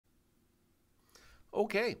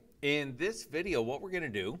Okay, in this video, what we're going to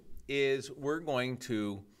do is we're going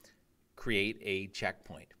to create a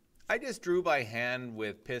checkpoint. I just drew by hand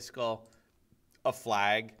with Piskel a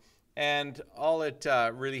flag, and all it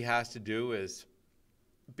really has to do is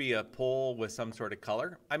be a pole with some sort of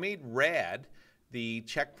color. I made red the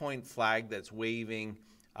checkpoint flag that's waving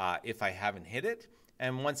if I haven't hit it,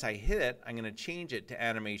 and once I hit it, I'm going to change it to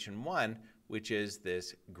animation 1, which is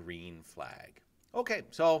this green flag. Okay,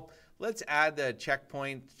 so let's add the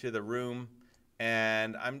checkpoint to the room,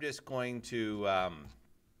 and I'm just going to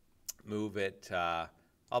move it.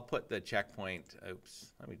 I'll put the checkpoint,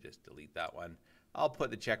 oops, let me just delete that one. I'll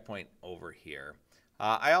put the checkpoint over here.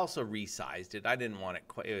 I also resized it. I didn't want it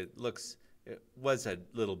quite, it was a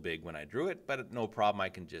little big when I drew it, but no problem. I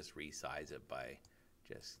can just resize it by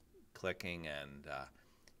just clicking and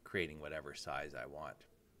creating whatever size I want.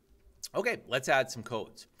 Okay, let's add some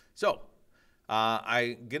codes. So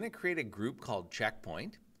I'm going to create a group called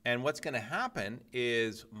checkpoint, and what's going to happen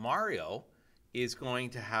is Mario is going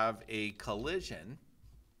to have a collision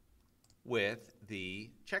with the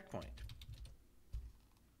checkpoint.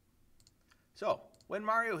 So when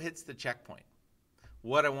Mario hits the checkpoint,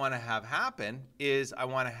 what I want to have happen is I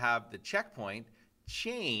want to have the checkpoint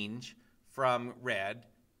change from red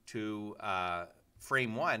to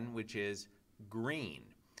frame 1, which is green.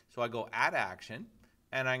 So I go add action,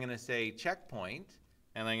 and I'm going to say checkpoint,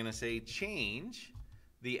 and I'm going to say change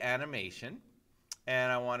the animation,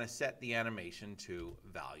 and I want to set the animation to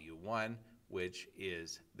value 1, which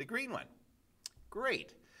is the green one.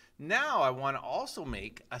 Great. Now I want to also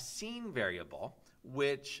make a scene variable,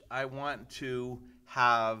 which I want to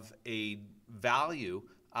have a value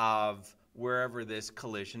of wherever this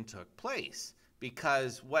collision took place.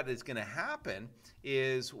 Because what is going to happen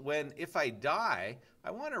is if I die,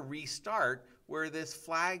 I want to restart where this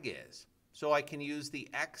flag is. So I can use the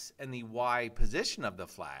X and the Y position of the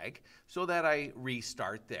flag so that I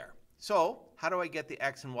restart there. So how do I get the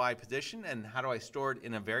X and Y position, and how do I store it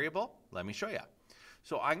in a variable? Let me show you.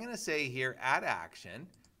 So I'm going to say here add action,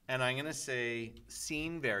 and I'm going to say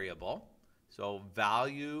scene variable. So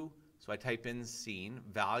value, so I type in scene,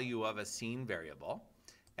 value of a scene variable.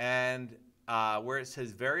 And where it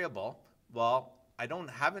says variable, well, I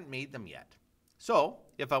haven't made them yet. So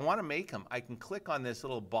if I want to make them, I can click on this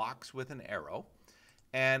little box with an arrow,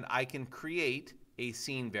 and I can create a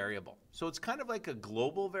scene variable. So it's kind of like a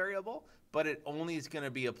global variable, but it only is going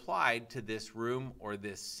to be applied to this room or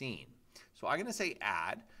this scene. So I'm going to say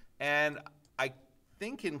add, and I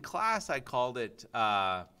think in class I called it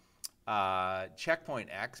checkpoint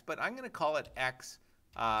X, but I'm going to call it X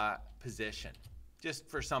position, just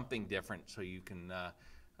for something different, so you can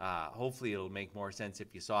hopefully it'll make more sense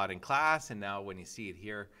if you saw it in class, and now when you see it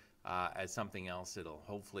here as something else, it'll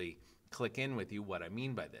hopefully click in with you what I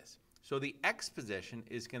mean by this. So the X position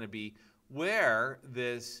is going to be where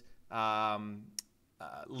this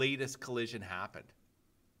latest collision happened.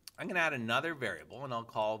 I'm going to add another variable, and I'll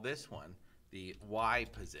call this one the Y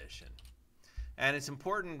position. And it's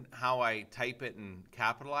important how I type it and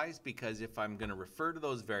capitalize, because if I'm going to refer to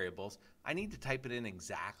those variables, I need to type it in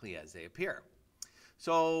exactly as they appear.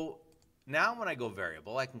 So now when I go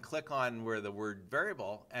variable, I can click on where the word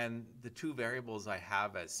variable, and the two variables I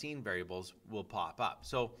have as scene variables will pop up.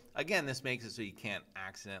 So again, this makes it so you can't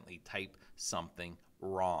accidentally type something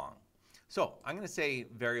wrong. So I'm going to say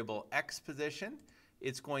variable X position.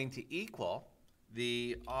 It's going to equal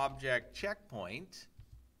the object checkpoint.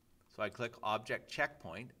 So I click object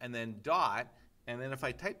checkpoint, and then dot, and then if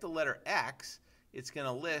I type the letter X, it's going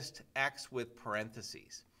to list X with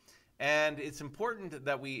parentheses. And it's important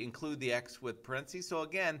that we include the X with parentheses. So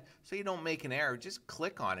again, so you don't make an error, just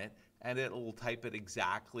click on it, and it will type it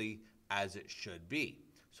exactly as it should be.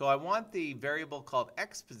 So I want the variable called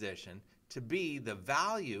X position to be the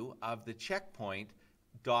value of the checkpoint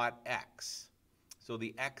dot X. So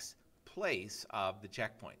the X place of the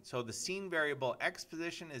checkpoint. So the scene variable X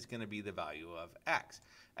position is going to be the value of X.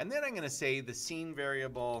 And then I'm going to say the scene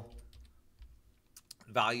variable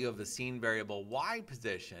value of the scene variable Y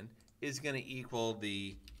position is going to equal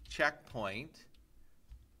the checkpoint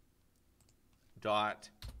dot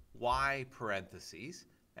Y parentheses.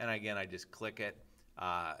 And again, I just click it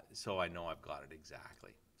so I know I've got it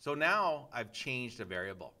exactly. So now I've changed a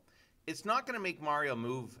variable. It's not going to make Mario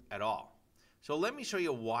move at all. So let me show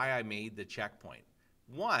you why I made the checkpoint.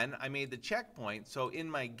 One, I made the checkpoint so in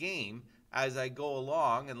my game, as I go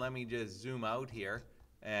along, and let me just zoom out here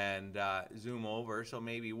and zoom over, so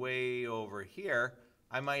maybe way over here,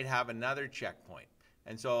 I might have another checkpoint.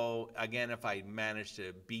 And so again, if I manage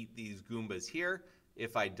to beat these Goombas here,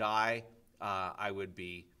 if I die, I would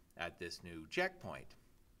be at this new checkpoint.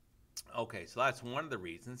 Okay, so that's one of the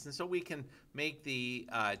reasons. And so we can make the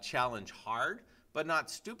challenge hard, but not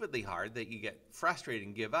stupidly hard that you get frustrated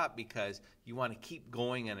and give up because you want to keep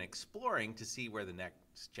going and exploring to see where the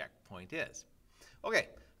next checkpoint is. Okay,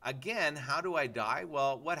 again, how do I die?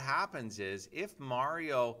 Well, what happens is if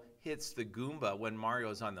Mario hits the Goomba when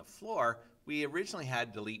Mario's on the floor, we originally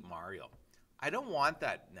had delete Mario. I don't want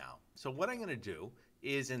that now. So what I'm going to do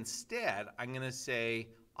is instead, I'm going to say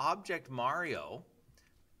object Mario,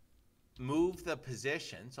 move the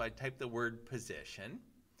position. So I type the word position,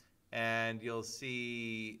 and you'll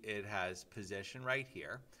see it has position right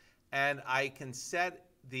here. And I can set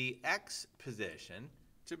the X position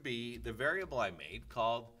to be the variable I made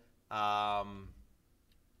called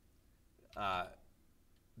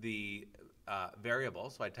variable.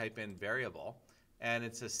 So I type in variable, and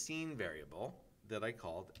it's a scene variable that I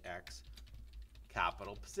called X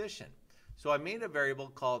capital position. So I made a variable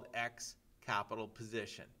called X capital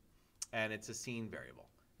position, and it's a scene variable.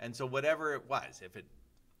 And so whatever it was, if it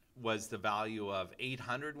was the value of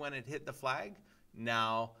 800 when it hit the flag,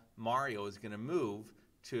 now Mario is going to move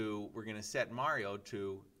to, we're going to set Mario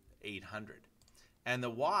to 800. And the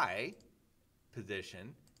Y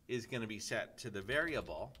position is going to be set to the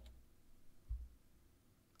variable,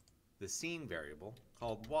 the scene variable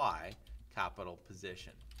called Y capital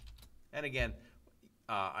position. And again,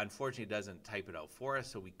 unfortunately, it doesn't type it out for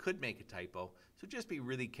us, so we could make a typo. So just be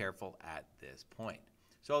really careful at this point.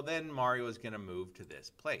 So then Mario is going to move to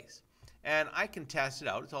this place. And I can test it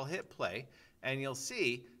out. So I'll hit play, and you'll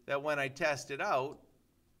see that when I test it out,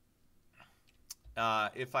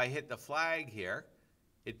 if I hit the flag here,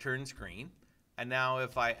 it turns green. And now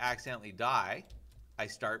if I accidentally die, I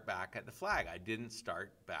start back at the flag. I didn't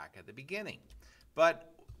start back at the beginning.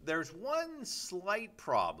 But there's one slight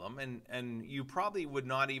problem, and you probably would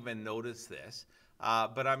not even notice this,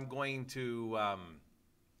 but I'm going to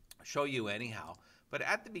show you anyhow. But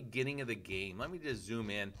at the beginning of the game, let me just zoom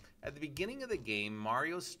in. At the beginning of the game,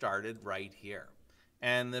 Mario started right here.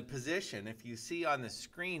 And the position, if you see on the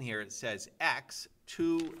screen here, it says X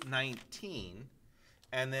 219,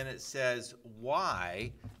 and then it says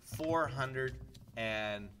Y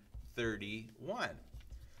 431.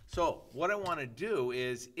 So what I want to do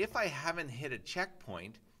is, if I haven't hit a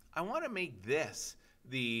checkpoint, I want to make this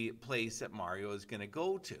the place that Mario is going to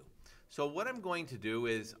go to. So what I'm going to do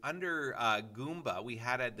is, under Goomba, we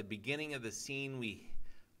had at the beginning of the scene, we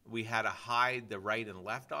had to hide the right and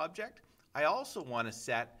left object. I also want to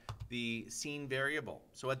set the scene variable.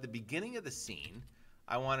 So at the beginning of the scene,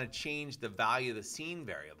 I want to change the value of the scene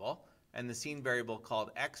variable, and the scene variable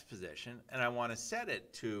called X position, and I want to set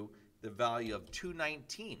it to the value of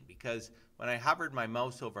 219, because when I hovered my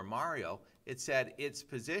mouse over Mario, it said its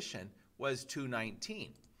position was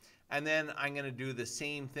 219. And then I'm going to do the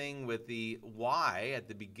same thing with the Y at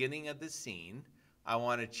the beginning of the scene. I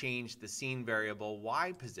want to change the scene variable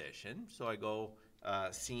Y position. So I go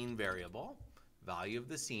scene variable, value of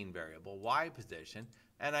the scene variable, Y position,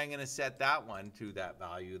 and I'm going to set that one to that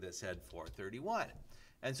value that said 431.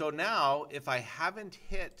 And so now, if I haven't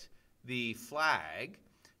hit the flag,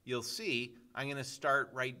 you'll see I'm going to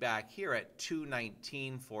start right back here at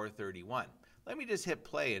 219, 431. Let me just hit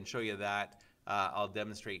play and show you that. I'll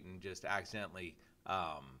demonstrate and just accidentally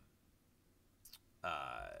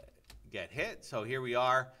get hit. So here we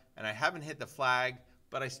are, and I haven't hit the flag,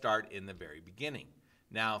 but I start in the very beginning.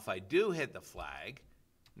 Now if I do hit the flag,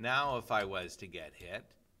 now if I was to get hit,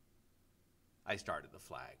 I start at the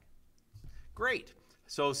flag. Great.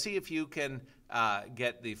 So see if you can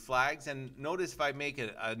get the flags, and notice if I make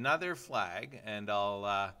another flag, and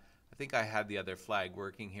I think I have the other flag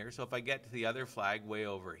working here. So if I get to the other flag way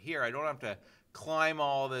over here, I don't have to climb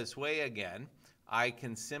all this way again. I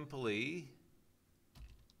can simply,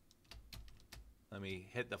 let me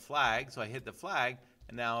hit the flag. So I hit the flag,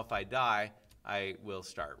 and now if I die, I will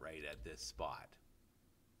start right at this spot.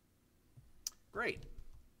 Great.